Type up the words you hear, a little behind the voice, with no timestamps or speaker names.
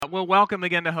Well, welcome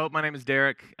again to Hope. My name is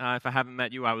Derek. If I haven't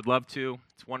met you, I would love to.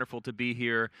 It's wonderful to be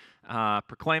here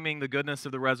proclaiming the goodness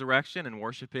of the resurrection and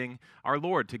worshiping our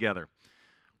Lord together.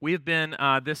 We have been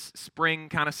this spring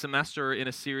kind of semester in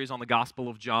a series on the Gospel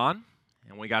of John,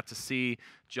 and we got to see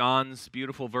John's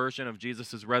beautiful version of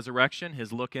Jesus' resurrection,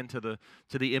 his look into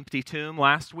the empty tomb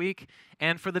last week.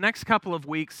 And for the next couple of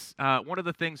weeks, one of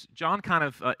the things, John kind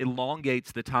of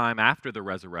elongates the time after the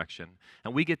resurrection,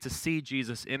 and we get to see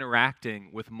Jesus interacting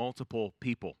with multiple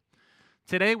people.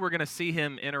 Today, we're going to see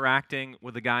him interacting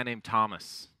with a guy named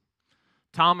Thomas.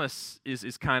 Thomas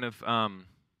is kind of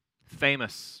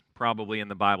famous probably in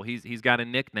the Bible. He's got a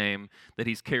nickname that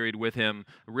he's carried with him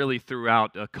really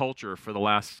throughout culture for the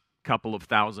last couple of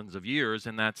thousands of years,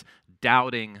 and that's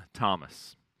Doubting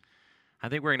Thomas. I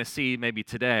think we're going to see maybe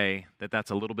today that that's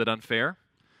a little bit unfair,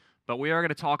 but we are going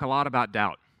to talk a lot about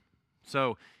doubt.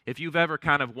 So if you've ever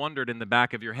kind of wondered in the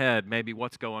back of your head maybe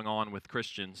what's going on with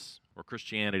Christians or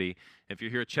Christianity, if you're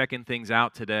here checking things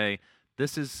out today,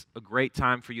 this is a great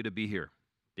time for you to be here,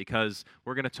 because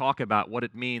we're going to talk about what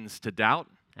it means to doubt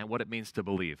and what it means to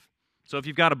believe. So if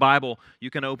you've got a Bible, you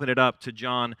can open it up to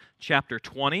John chapter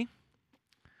 20.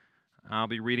 I'll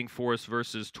be reading for us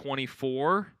verses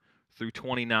 24 through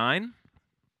 29.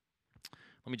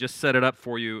 Let me just set it up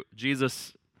for you.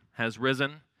 Jesus has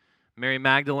risen. Mary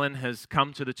Magdalene has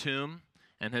come to the tomb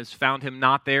and has found him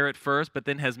not there at first, but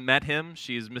then has met him.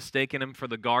 She's mistaken him for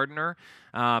the gardener,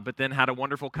 but then had a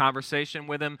wonderful conversation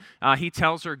with him. He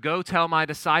tells her, "Go tell my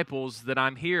disciples that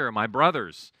I'm here, my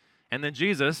brothers." And then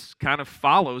Jesus kind of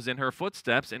follows in her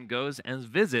footsteps and goes and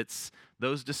visits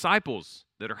those disciples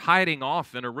that are hiding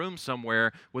off in a room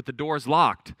somewhere with the doors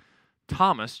locked.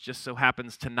 Thomas just so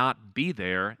happens to not be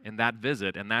there in that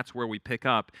visit, and that's where we pick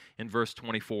up in verse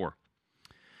 24.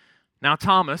 Now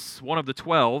Thomas, one of the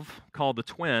 12, called the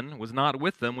twin, was not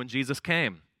with them when Jesus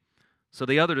came. So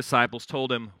the other disciples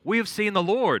told him, "We have seen the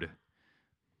Lord."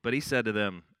 But he said to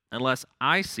them, "Unless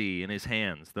I see in his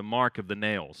hands the mark of the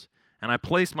nails, and I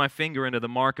place my finger into the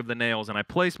mark of the nails, and I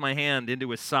place my hand into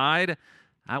his side,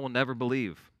 I will never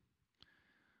believe."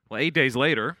 Well, 8 days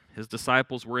later, his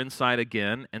disciples were inside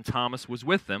again, and Thomas was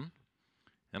with them.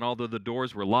 And although the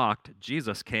doors were locked,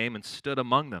 Jesus came and stood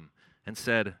among them and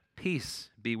said,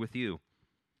 "Peace be with you."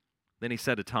 Then he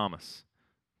said to Thomas,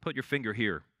 "Put your finger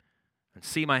here and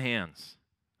see my hands,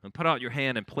 and put out your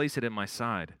hand and place it in my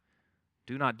side.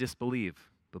 Do not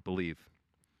disbelieve, but believe."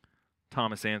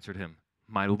 Thomas answered him,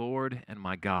 "My Lord and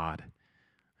my God."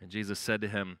 And Jesus said to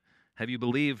him, "Have you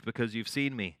believed because you've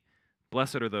seen me?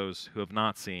 Blessed are those who have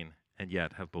not seen and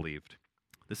yet have believed."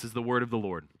 This is the word of the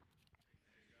Lord.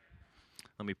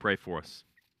 Let me pray for us.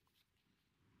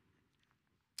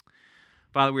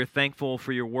 Father, we are thankful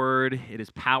for your word. It is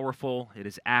powerful. It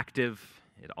is active.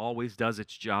 It always does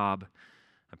its job.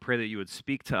 I pray that you would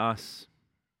speak to us,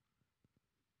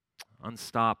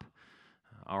 unstop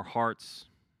our hearts,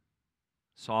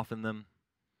 soften them,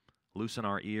 loosen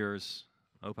our ears,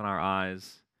 open our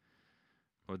eyes,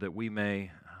 Lord, that we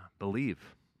may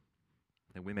believe,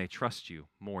 that we may trust you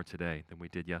more today than we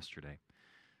did yesterday.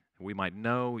 That we might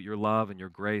know your love and your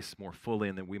grace more fully,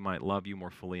 and that we might love you more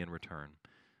fully in return.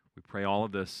 We pray all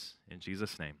of this in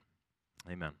Jesus' name.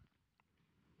 Amen.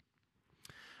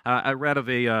 I read of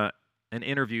an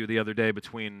interview the other day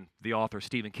between the author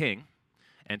Stephen King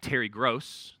and Terry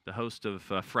Gross, the host of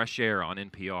Fresh Air on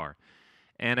NPR.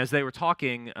 And as they were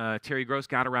talking, Terry Gross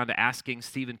got around to asking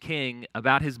Stephen King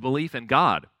about his belief in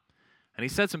God. And he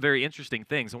said some very interesting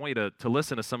things. I want you to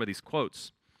listen to some of these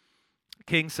quotes.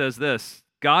 King says this,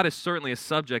 "God is certainly a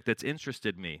subject that's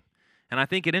interested me, and I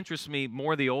think it interests me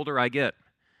more the older I get.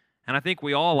 And I think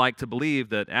we all like to believe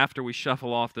that after we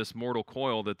shuffle off this mortal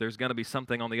coil that there's going to be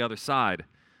something on the other side.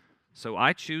 So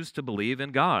I choose to believe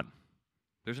in God.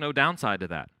 There's no downside to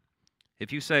that.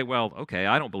 If you say, well, okay,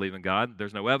 I don't believe in God,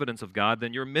 there's no evidence of God,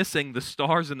 then you're missing the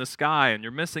stars in the sky, and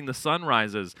you're missing the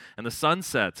sunrises and the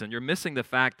sunsets, and you're missing the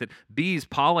fact that bees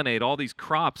pollinate all these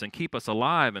crops and keep us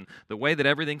alive, and the way that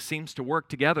everything seems to work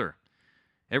together.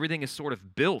 Everything is sort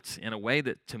of built in a way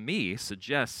that, to me,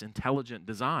 suggests intelligent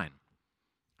design."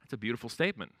 That's a beautiful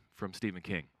statement from Stephen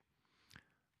King.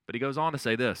 But he goes on to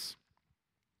say this,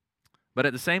 "But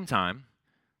at the same time,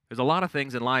 there's a lot of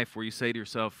things in life where you say to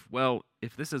yourself, well,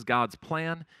 if this is God's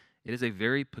plan, it is a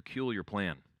very peculiar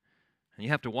plan. And you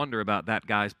have to wonder about that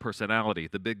guy's personality,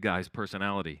 the big guy's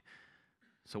personality.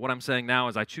 So what I'm saying now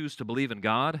is I choose to believe in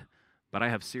God, but I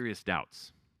have serious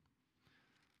doubts."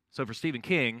 So for Stephen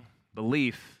King,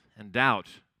 belief and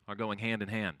doubt are going hand in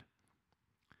hand.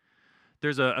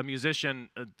 There's a musician,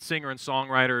 a singer and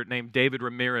songwriter named David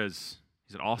Ramirez.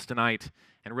 He's an Austinite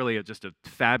and really just a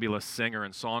fabulous singer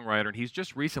and songwriter. And he's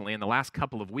just recently, in the last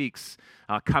couple of weeks,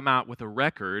 come out with a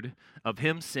record of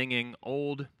him singing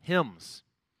old hymns.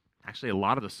 Actually, a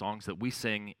lot of the songs that we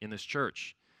sing in this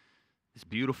church. It's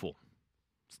beautiful.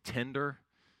 It's tender.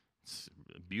 It's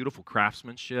beautiful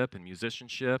craftsmanship and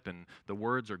musicianship, and the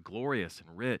words are glorious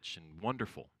and rich and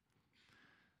wonderful.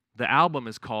 The album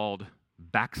is called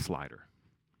Backslider.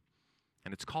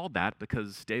 And it's called that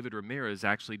because David Ramirez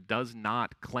actually does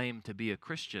not claim to be a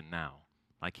Christian now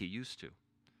like he used to.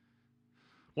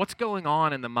 What's going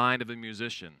on in the mind of a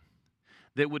musician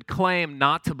that would claim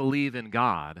not to believe in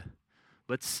God,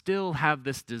 but still have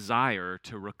this desire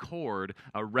to record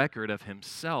a record of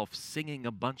himself singing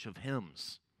a bunch of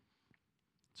hymns?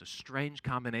 It's a strange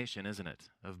combination, isn't it,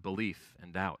 of belief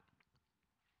and doubt.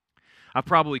 I've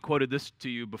probably quoted this to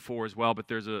you before as well, but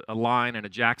there's a line in a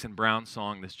Jackson Browne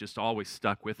song that's just always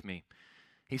stuck with me.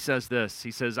 He says this,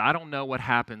 he says, "I don't know what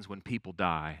happens when people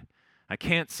die. I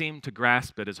can't seem to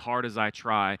grasp it as hard as I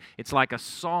try. It's like a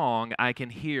song I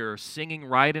can hear singing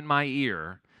right in my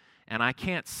ear, and I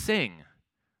can't sing,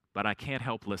 but I can't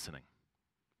help listening."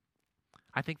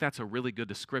 I think that's a really good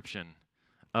description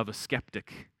of a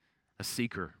skeptic, a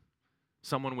seeker,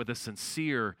 someone with a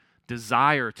sincere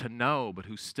desire to know, but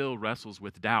who still wrestles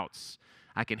with doubts.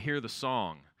 I can hear the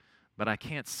song, but I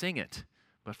can't sing it.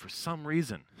 But for some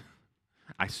reason,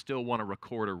 I still want to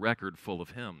record a record full of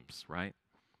hymns, right?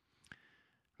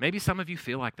 Maybe some of you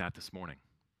feel like that this morning.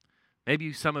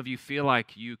 Maybe some of you feel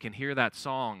like you can hear that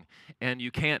song and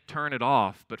you can't turn it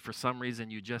off, but for some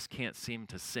reason you just can't seem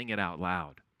to sing it out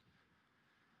loud.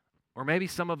 Or maybe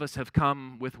some of us have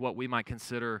come with what we might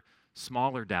consider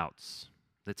smaller doubts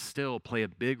that still play a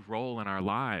big role in our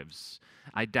lives.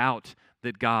 I doubt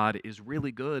that God is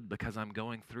really good because I'm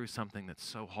going through something that's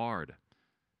so hard.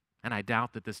 And I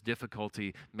doubt that this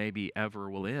difficulty maybe ever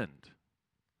will end.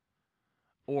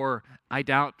 Or I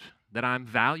doubt that I'm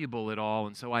valuable at all,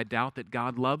 and so I doubt that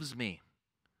God loves me.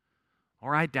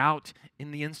 Or I doubt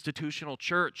in the institutional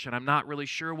church, and I'm not really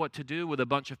sure what to do with a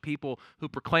bunch of people who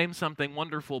proclaim something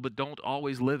wonderful but don't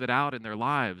always live it out in their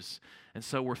lives. And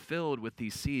so we're filled with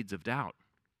these seeds of doubt.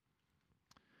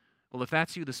 Well, if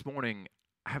that's you this morning,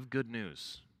 I have good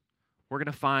news. We're going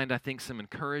to find, I think, some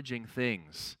encouraging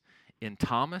things in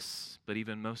Thomas, but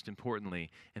even most importantly,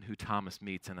 in who Thomas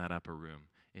meets in that upper room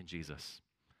in Jesus.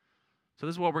 So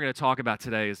this is what we're going to talk about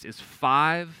today is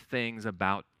 5 things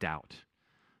about doubt.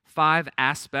 5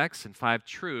 aspects and 5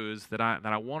 truths that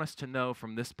I want us to know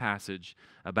from this passage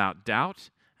about doubt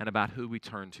and about who we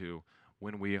turn to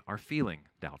when we are feeling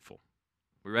doubtful.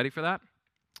 We ready for that?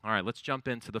 All right, let's jump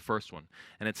into the first one.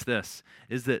 And it's this,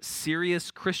 is that serious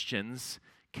Christians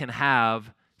can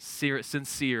have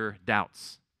sincere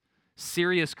doubts.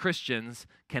 Serious Christians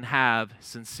can have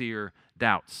sincere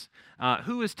doubts.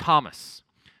 Who is Thomas?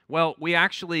 Well, we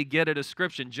actually get a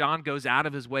description. John goes out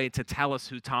of his way to tell us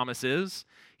who Thomas is.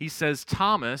 He says,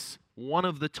 Thomas, one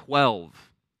of the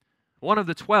 12. One of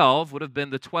the 12 would have been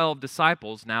the 12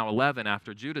 disciples, now 11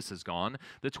 after Judas is gone,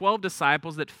 the 12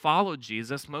 disciples that followed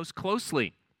Jesus most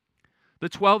closely. The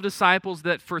 12 disciples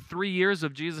that for 3 years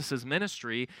of Jesus'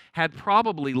 ministry had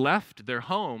probably left their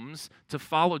homes to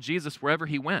follow Jesus wherever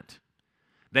he went.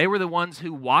 They were the ones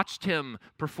who watched him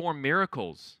perform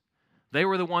miracles. They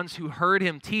were the ones who heard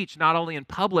him teach, not only in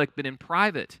public, but in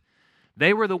private.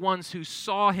 They were the ones who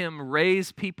saw him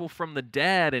raise people from the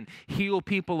dead and heal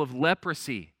people of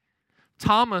leprosy.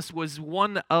 Thomas was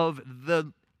one of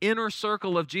the inner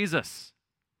circle of Jesus.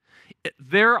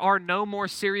 There are no more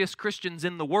serious Christians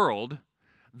in the world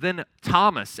than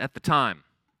Thomas at the time.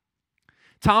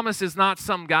 Thomas is not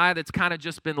some guy that's kind of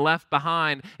just been left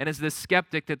behind and is this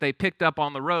skeptic that they picked up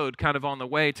on the road kind of on the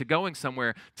way to going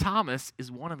somewhere. Thomas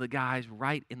is one of the guys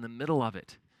right in the middle of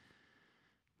it.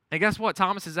 And guess what?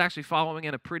 Thomas is actually following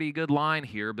in a pretty good line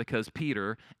here because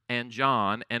Peter and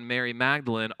John and Mary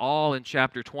Magdalene, all in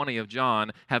chapter 20 of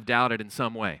John, have doubted in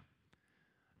some way.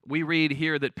 We read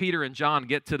here that Peter and John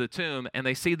get to the tomb and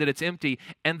they see that it's empty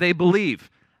and they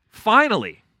believe.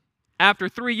 Finally, after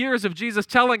 3 years of Jesus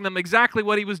telling them exactly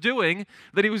what he was doing,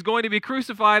 that he was going to be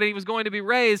crucified and he was going to be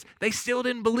raised, they still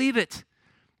didn't believe it.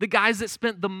 The guys that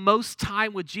spent the most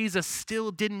time with Jesus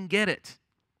still didn't get it.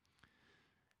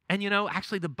 And you know,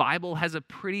 actually the Bible has a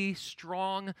pretty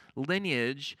strong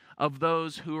lineage of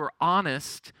those who are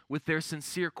honest with their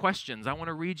sincere questions. I want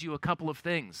to read you a couple of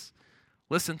things.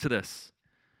 Listen to this.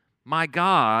 My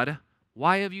God,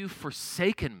 why have you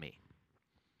forsaken me?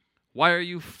 Why are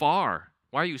you far?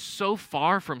 Why are you so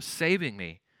far from saving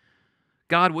me?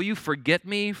 God, will you forget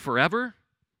me forever?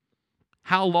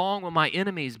 How long will my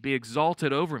enemies be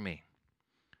exalted over me?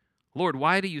 Lord,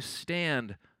 why do you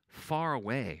stand far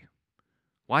away?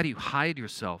 Why do you hide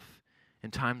yourself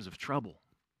in times of trouble?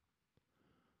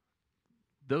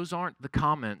 Those aren't the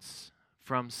comments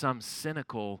from some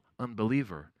cynical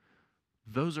unbeliever.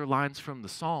 Those are lines from the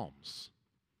Psalms.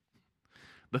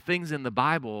 The things in the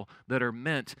Bible that are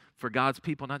meant for God's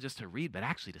people not just to read, but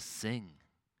actually to sing,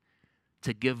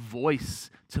 to give voice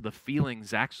to the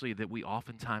feelings actually that we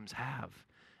oftentimes have.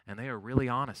 And they are really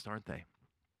honest, aren't they?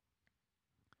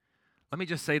 Let me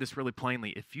just say this really plainly.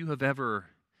 If you have ever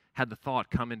had the thought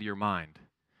come into your mind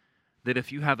that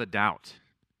if you have a doubt,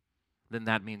 then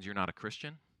that means you're not a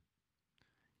Christian,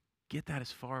 get that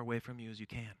as far away from you as you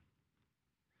can.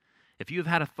 If you've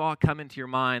had a thought come into your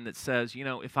mind that says,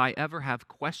 if I ever have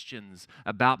questions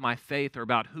about my faith or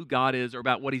about who God is or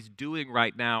about what He's doing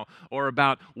right now or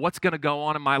about what's going to go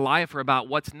on in my life or about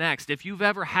what's next, if you've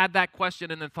ever had that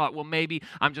question and then thought, well, maybe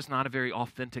I'm just not a very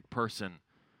authentic person,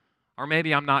 or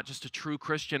maybe I'm not just a true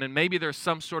Christian, and maybe there's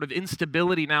some sort of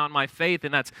instability now in my faith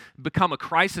and that's become a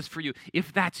crisis for you,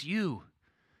 if that's you,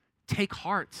 take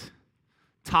heart.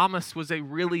 Thomas was a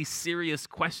really serious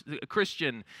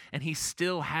Christian, and he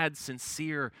still had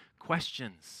sincere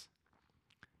questions.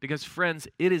 Because, friends,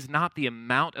 it is not the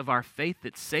amount of our faith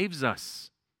that saves us.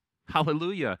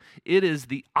 Hallelujah. It is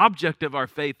the object of our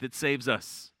faith that saves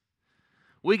us.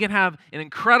 We can have an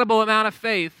incredible amount of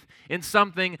faith in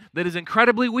something that is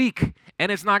incredibly weak,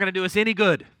 and it's not going to do us any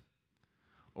good.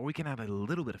 Or we can have a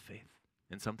little bit of faith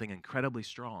in something incredibly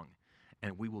strong,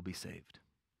 and we will be saved.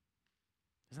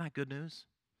 Isn't that good news?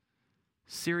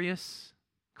 Serious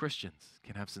Christians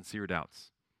can have sincere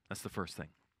doubts. That's the first thing.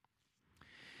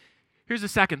 Here's the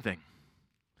second thing,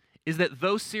 is that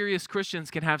though serious Christians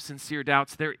can have sincere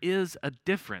doubts, there is a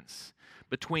difference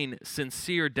between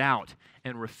sincere doubt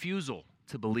and refusal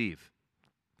to believe.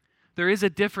 There is a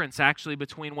difference, actually,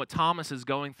 between what Thomas is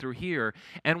going through here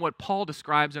and what Paul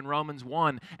describes in Romans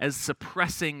 1 as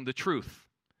suppressing the truth.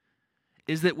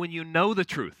 Is that when you know the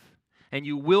truth and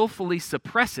you willfully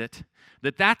suppress it,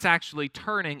 that's actually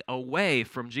turning away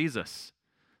from Jesus.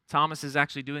 Thomas is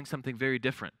actually doing something very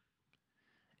different.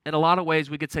 In a lot of ways,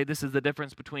 we could say this is the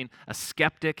difference between a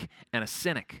skeptic and a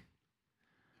cynic.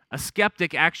 A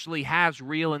skeptic actually has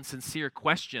real and sincere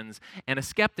questions, and a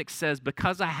skeptic says,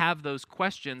 because I have those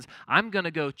questions, I'm going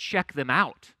to go check them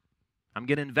out. I'm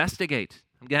going to investigate.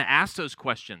 I'm going to ask those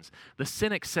questions. The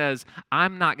cynic says,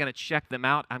 I'm not going to check them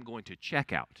out, I'm going to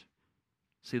check out.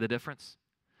 See the difference?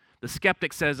 The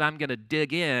skeptic says, I'm going to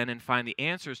dig in and find the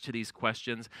answers to these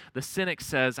questions. The cynic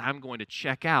says, I'm going to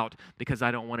check out because I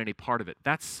don't want any part of it.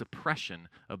 That's suppression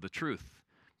of the truth.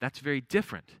 That's very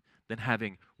different than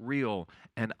having real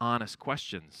and honest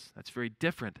questions. That's very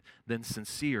different than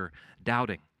sincere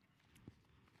doubting.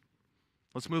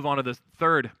 Let's move on to the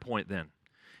third point then,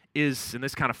 and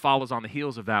this kind of follows on the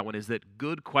heels of that one, is that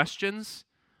good questions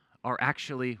are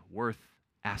actually worth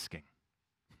asking.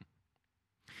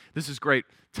 This is great.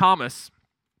 Thomas,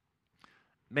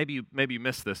 maybe you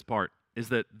missed this part, is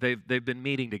that they've been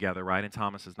meeting together, right? And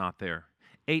Thomas is not there.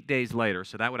 8 days later,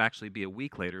 so that would actually be a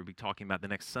week later, we'll be talking about the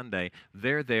next Sunday,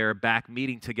 they're there back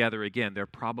meeting together again. They're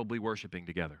probably worshiping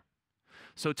together.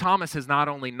 So Thomas has not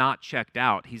only not checked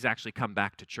out, he's actually come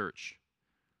back to church.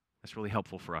 That's really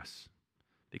helpful for us.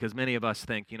 Because many of us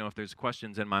think, if there's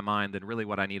questions in my mind, then really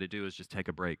what I need to do is just take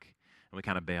a break, and we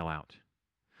kind of bail out.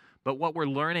 But what we're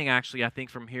learning actually, I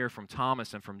think, from here, from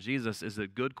Thomas and from Jesus, is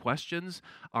that good questions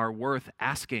are worth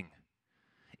asking.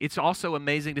 It's also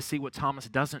amazing to see what Thomas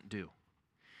doesn't do.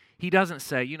 He doesn't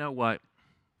say, you know what,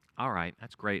 all right,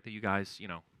 that's great that you guys,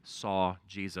 saw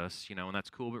Jesus, and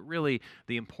that's cool, but really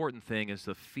the important thing is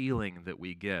the feeling that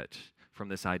we get from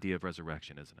this idea of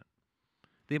resurrection, isn't it?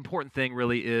 The important thing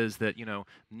really is that,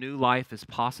 new life is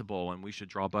possible and we should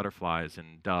draw butterflies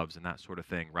and doves and that sort of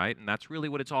thing, right? And that's really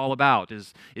what it's all about,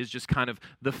 is just kind of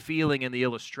the feeling and the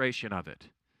illustration of it.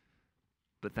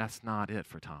 But that's not it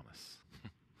for Thomas.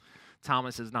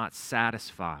 Thomas is not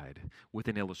satisfied with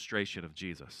an illustration of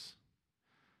Jesus.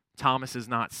 Thomas is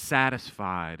not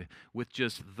satisfied with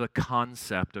just the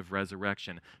concept of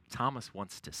resurrection. Thomas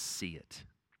wants to see it.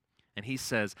 And he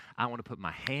says, I want to put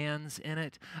my hands in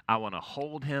it. I want to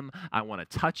hold him. I want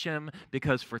to touch him.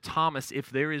 Because for Thomas,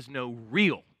 if there is no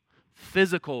real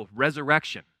physical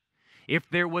resurrection, if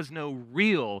there was no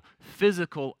real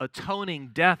physical atoning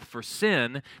death for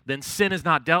sin, then sin is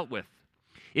not dealt with.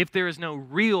 If there is no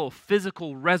real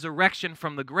physical resurrection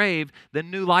from the grave, then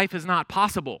new life is not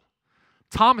possible.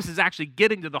 Thomas is actually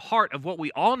getting to the heart of what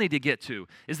we all need to get to,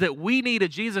 is that we need a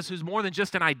Jesus who's more than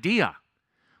just an idea.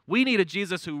 We need a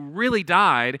Jesus who really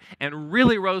died and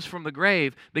really rose from the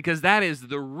grave, because that is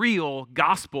the real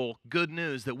gospel good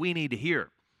news that we need to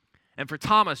hear. And for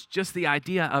Thomas, just the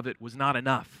idea of it was not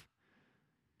enough.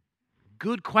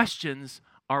 Good questions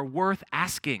are worth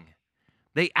asking.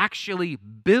 They actually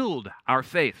build our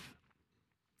faith.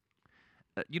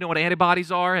 You know what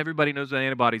antibodies are? Everybody knows what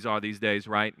antibodies are these days,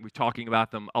 right? We're talking about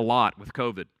them a lot with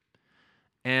COVID.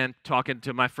 And talking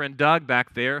to my friend Doug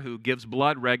back there who gives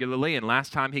blood regularly, and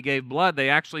last time he gave blood, they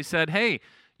actually said, hey,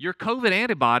 your COVID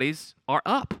antibodies are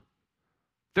up.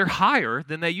 They're higher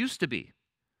than they used to be.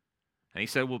 And he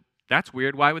said, well, that's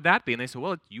weird. Why would that be? And they said,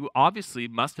 well, you obviously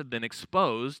must have been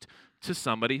exposed to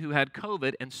somebody who had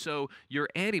COVID, and so your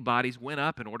antibodies went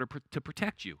up in order to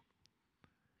protect you.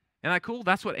 Isn't that cool?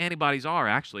 That's what antibodies are,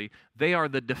 actually. They are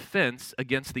the defense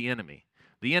against the enemy.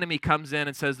 The enemy comes in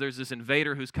and says there's this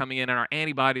invader who's coming in, and our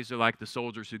antibodies are like the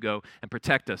soldiers who go and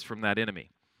protect us from that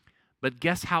enemy. But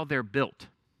guess how they're built?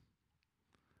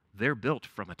 They're built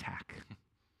from attack.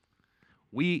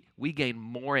 We gain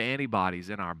more antibodies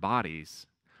in our bodies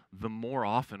the more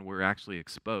often we're actually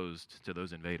exposed to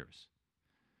those invaders.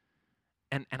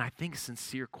 And I think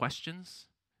sincere questions,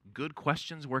 good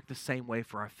questions, work the same way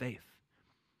for our faith.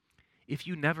 If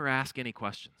you never ask any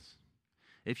questions,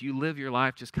 if you live your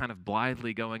life just kind of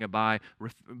blithely going by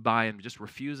and just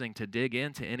refusing to dig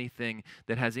into anything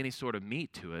that has any sort of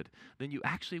meat to it, then you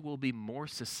actually will be more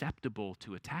susceptible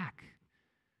to attack.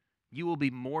 You will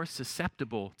be more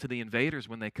susceptible to the invaders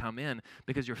when they come in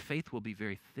because your faith will be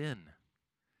very thin.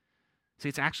 See,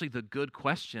 it's actually the good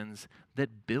questions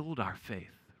that build our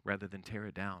faith rather than tear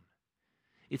it down.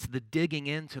 It's the digging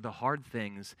into the hard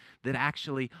things that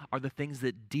actually are the things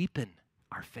that deepen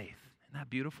our faith. Isn't that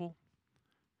beautiful?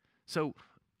 So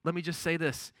let me just say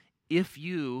this. If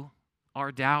you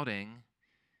are doubting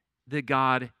that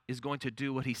God is going to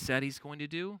do what he said he's going to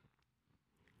do,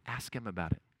 ask him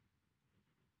about it.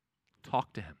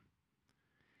 Talk to him.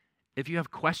 If you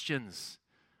have questions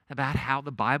about how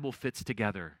the Bible fits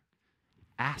together,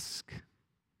 ask.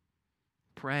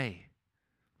 Pray.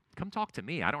 Come talk to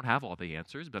me. I don't have all the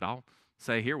answers, but I'll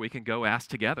say, here, we can go ask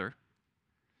together.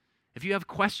 If you have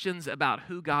questions about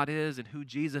who God is and who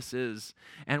Jesus is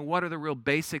and what are the real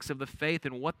basics of the faith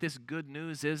and what this good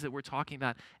news is that we're talking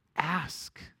about,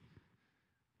 ask.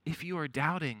 If you are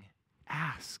doubting,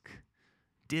 ask.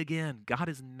 Dig in. God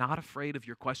is not afraid of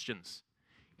your questions.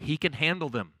 He can handle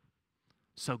them.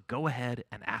 So go ahead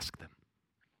and ask them.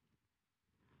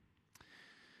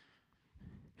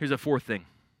 Here's a fourth thing,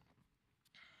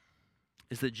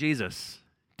 is that Jesus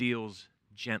deals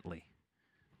gently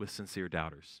with sincere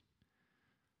doubters.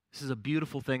 This is a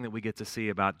beautiful thing that we get to see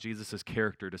about Jesus'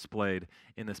 character displayed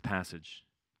in this passage.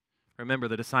 Remember,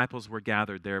 the disciples were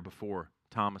gathered there before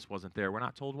Thomas wasn't there. We're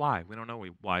not told why. We don't know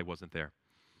why he wasn't there.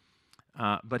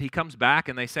 But he comes back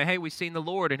and they say, hey, we've seen the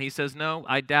Lord. And he says, no,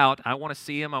 I doubt. I want to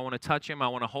see him. I want to touch him. I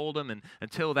want to hold him. And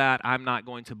until that, I'm not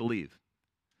going to believe.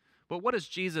 But what does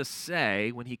Jesus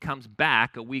say when he comes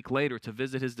back a week later to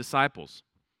visit his disciples?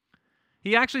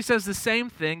 He actually says the same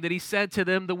thing that he said to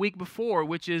them the week before,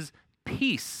 which is,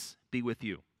 peace be with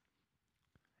you.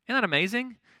 Isn't that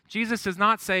amazing? Jesus does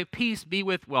not say, peace be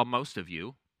with, well, most of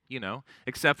you,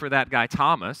 except for that guy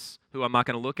Thomas, who I'm not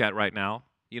going to look at right now.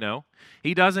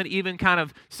 He doesn't even kind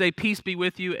of say, peace be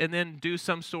with you, and then do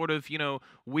some sort of,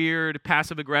 weird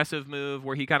passive-aggressive move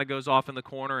where he kind of goes off in the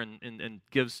corner and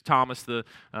gives Thomas the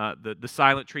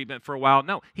silent treatment for a while.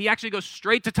 No, he actually goes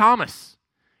straight to Thomas.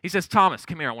 He says, Thomas,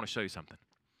 come here, I want to show you something.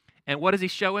 And what does he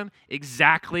show him?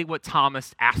 Exactly what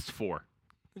Thomas asked for.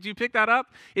 Did you pick that up?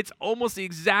 It's almost the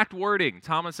exact wording.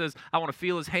 Thomas says, I want to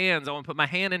feel his hands. I want to put my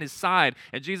hand in his side.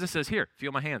 And Jesus says, here,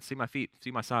 feel my hands, see my feet,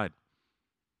 see my side.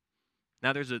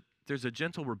 Now, there's a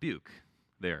gentle rebuke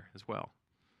there as well,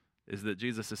 is that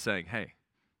Jesus is saying, hey,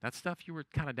 that stuff you were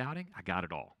kind of doubting, I got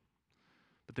it all.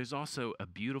 But there's also a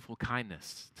beautiful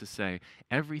kindness to say,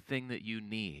 everything that you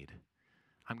need,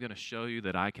 I'm going to show you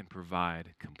that I can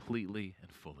provide completely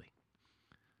and fully.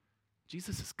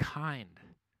 Jesus is kind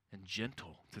and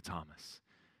gentle to Thomas.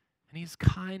 And he's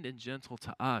kind and gentle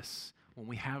to us when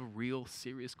we have real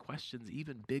serious questions,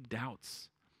 even big doubts.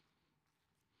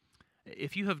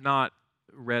 If you have not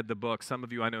read the book, some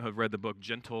of you I know have read the book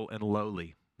Gentle and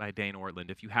Lowly by Dane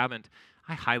Ortland. If you haven't,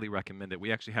 I highly recommend it.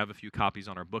 We actually have a few copies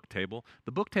on our book table.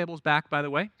 The book table's back, by the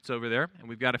way. It's over there, and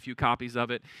we've got a few copies of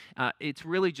it. It's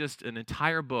really just an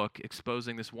entire book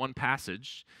exposing this one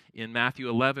passage in Matthew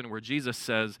 11 where Jesus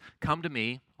says, come to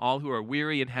me, all who are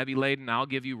weary and heavy laden, I'll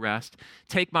give you rest.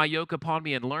 Take my yoke upon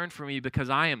me and learn from me because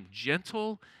I am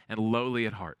gentle and lowly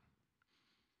at heart.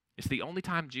 It's the only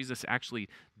time Jesus actually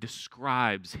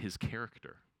describes his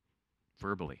character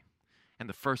verbally. And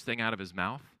the first thing out of his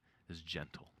mouth is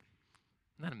gentle.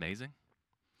 Isn't that amazing?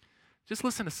 Just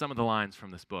listen to some of the lines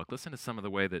from this book. Listen to some of the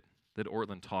way that that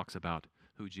Ortland talks about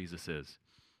who Jesus is.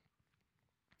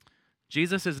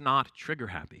 Jesus is not trigger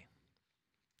happy.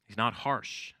 He's not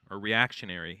harsh or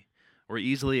reactionary or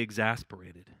easily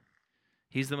exasperated.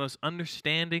 He's the most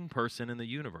understanding person in the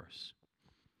universe.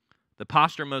 The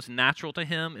posture most natural to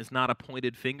him is not a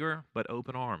pointed finger, but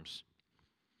open arms.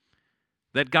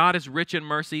 That God is rich in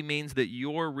mercy means that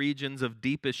your regions of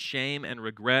deepest shame and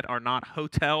regret are not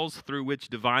hotels through which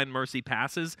divine mercy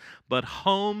passes, but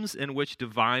homes in which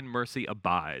divine mercy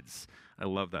abides. I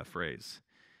love that phrase.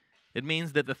 It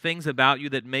means that the things about you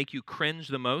that make you cringe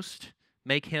the most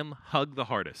make him hug the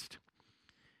hardest.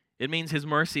 It means his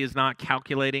mercy is not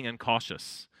calculating and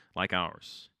cautious like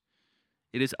ours.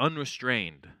 It is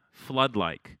unrestrained,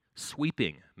 flood-like,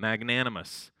 sweeping,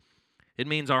 magnanimous. It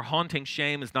means our haunting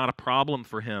shame is not a problem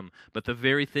for him, but the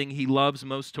very thing he loves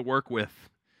most to work with.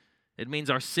 It means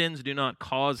our sins do not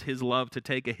cause his love to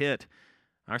take a hit.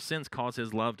 Our sins cause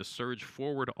his love to surge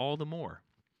forward all the more.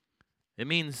 It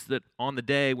means that on the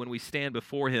day when we stand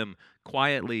before him,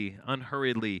 quietly,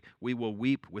 unhurriedly, we will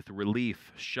weep with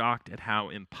relief, shocked at how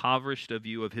impoverished a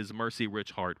view of his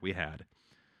mercy-rich heart we had.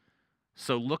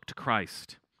 So look to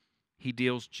Christ. He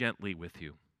deals gently with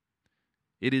you.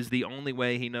 It is the only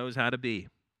way he knows how to be.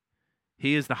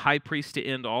 He is the high priest to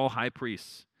end all high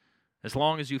priests. As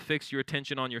long as you fix your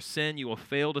attention on your sin, you will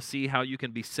fail to see how you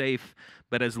can be safe.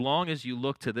 But as long as you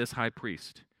look to this high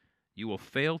priest, you will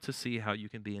fail to see how you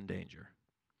can be in danger.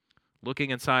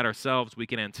 Looking inside ourselves, we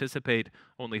can anticipate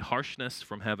only harshness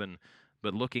from heaven,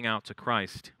 but looking out to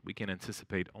Christ, we can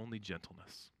anticipate only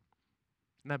gentleness.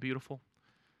 Isn't that beautiful?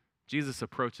 Jesus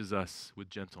approaches us with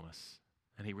gentleness,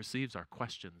 and he receives our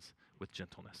questions with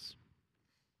gentleness.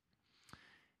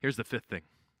 Here's the fifth thing,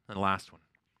 and the last one,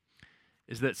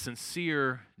 is that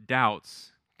sincere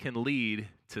doubts can lead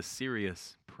to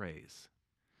serious praise.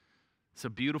 It's a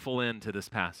beautiful end to this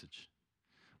passage,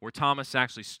 where Thomas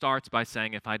actually starts by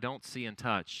saying, if I don't see and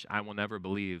touch, I will never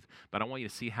believe. But I want you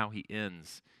to see how he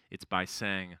ends. It's by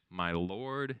saying, my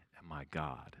Lord and my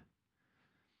God.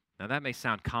 Now that may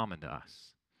sound common to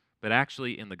us, but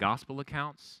actually in the gospel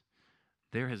accounts,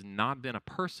 there has not been a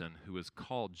person who has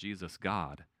called Jesus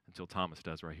God until Thomas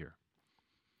does right here.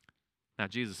 Now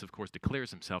Jesus, of course, declares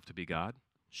himself to be God,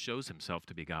 shows himself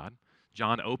to be God.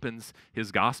 John opens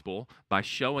his gospel by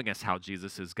showing us how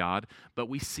Jesus is God, but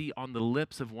we see on the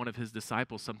lips of one of his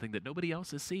disciples something that nobody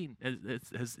else has seen,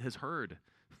 has heard.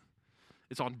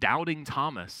 It's on doubting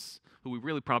Thomas, who we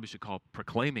really probably should call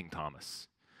proclaiming Thomas,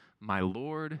 my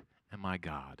Lord and my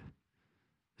God.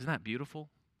 Isn't that beautiful?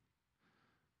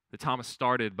 That Thomas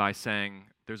started by saying,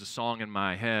 there's a song in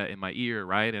my head, in my ear,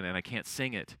 right? And I can't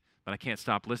sing it, but I can't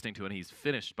stop listening to it. And he's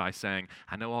finished by saying,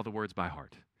 I know all the words by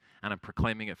heart. And I'm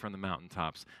proclaiming it from the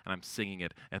mountaintops, and I'm singing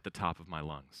it at the top of my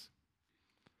lungs.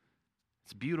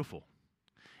 It's beautiful.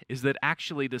 Is that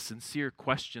actually the sincere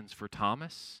questions for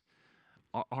Thomas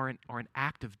are an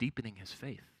act of deepening his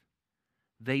faith.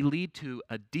 They lead to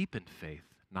a deepened faith,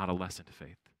 not a lessened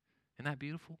faith. Isn't that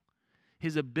beautiful?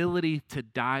 His ability to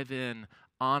dive in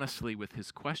honestly with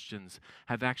his questions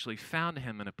have actually found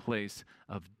him in a place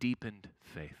of deepened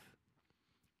faith.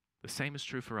 The same is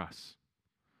true for us.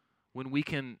 When we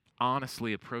can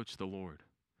honestly approach the Lord,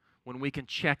 when we can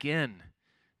check in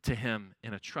to him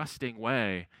in a trusting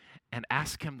way and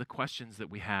ask him the questions that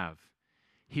we have,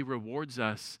 he rewards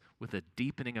us with a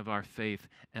deepening of our faith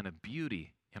and a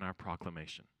beauty in our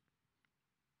proclamation.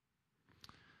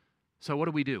 So what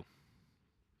do we do?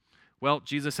 Well,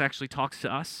 Jesus actually talks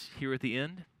to us here at the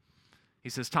end. He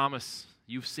says, Thomas,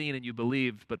 you've seen and you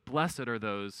believed, but blessed are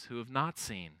those who have not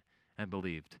seen and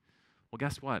believed. Well,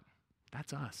 guess what?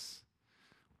 That's us.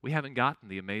 We haven't gotten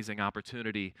the amazing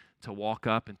opportunity to walk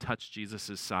up and touch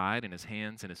Jesus' side and his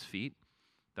hands and his feet,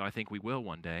 though I think we will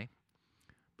one day.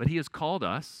 But he has called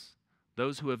us,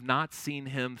 those who have not seen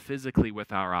him physically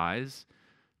with our eyes,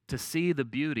 to see the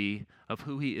beauty of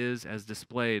who he is as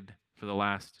displayed for the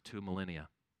last 2 millennia.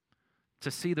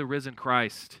 To see the risen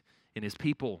Christ in his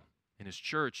people, in his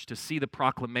church, to see the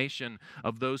proclamation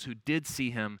of those who did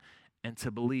see him, and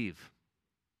to believe.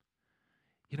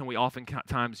 You know, we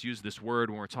oftentimes use this word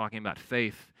when we're talking about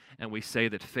faith, and we say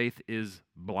that faith is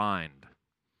blind.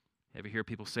 Ever hear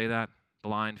people say that?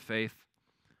 Blind faith?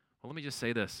 Well, let me just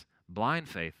say this. Blind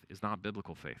faith is not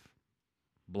biblical faith.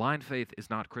 Blind faith is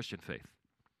not Christian faith.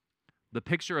 The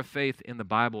picture of faith in the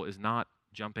Bible is not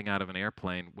jumping out of an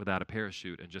airplane without a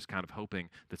parachute and just kind of hoping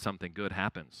that something good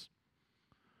happens.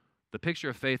 The picture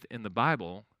of faith in the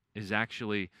Bible is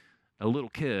actually a little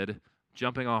kid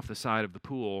jumping off the side of the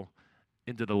pool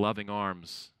into the loving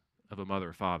arms of a mother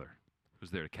or father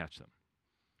who's there to catch them.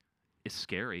 It's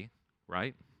scary,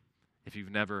 right? If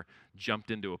you've never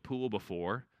jumped into a pool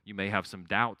before, You may have some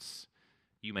doubts.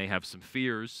 You may have some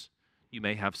fears. You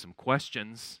may have some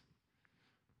questions.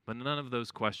 But none of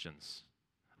those questions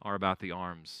are about the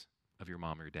arms of your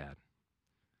mom or your dad.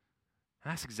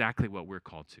 And that's exactly what we're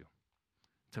called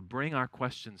to bring our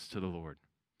questions to the Lord.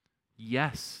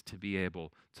 Yes, to be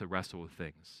able to wrestle with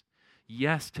things.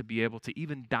 Yes, to be able to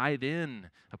even dive in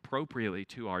appropriately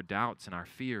to our doubts and our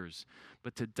fears,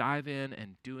 but to dive in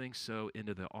and doing so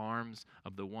into the arms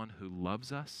of the one who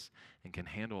loves us and can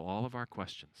handle all of our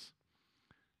questions.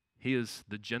 He is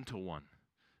the gentle one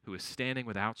who is standing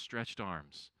with outstretched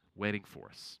arms, waiting for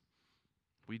us.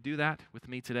 Will you do that with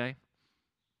me today?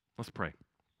 Let's pray.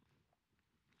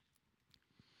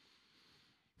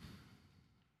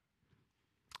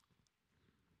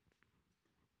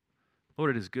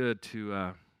 Lord, it is good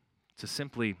to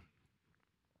simply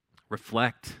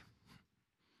reflect.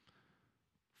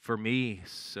 For me,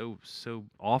 so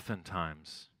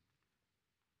oftentimes,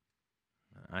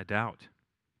 I doubt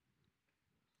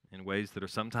in ways that are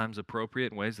sometimes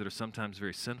appropriate, in ways that are sometimes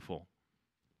very sinful.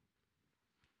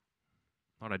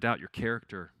 Lord, I doubt your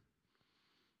character.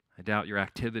 I doubt your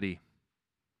activity.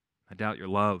 I doubt your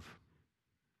love.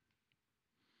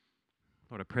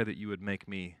 Lord, I pray that you would make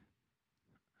me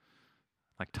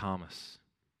like Thomas,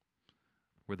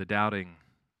 where the doubting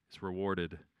is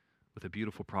rewarded with a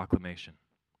beautiful proclamation.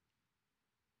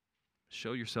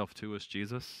 Show yourself to us,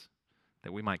 Jesus,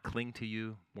 that we might cling to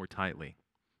you more tightly.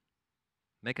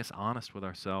 Make us honest with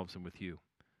ourselves and with you,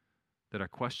 that our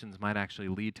questions might actually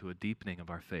lead to a deepening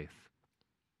of our faith.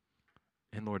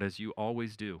 And Lord, as you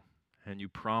always do, and you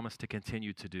promise to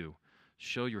continue to do,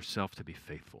 show yourself to be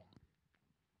faithful.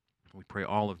 We pray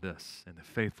all of this in the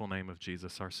faithful name of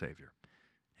Jesus, our Savior.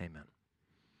 Amen.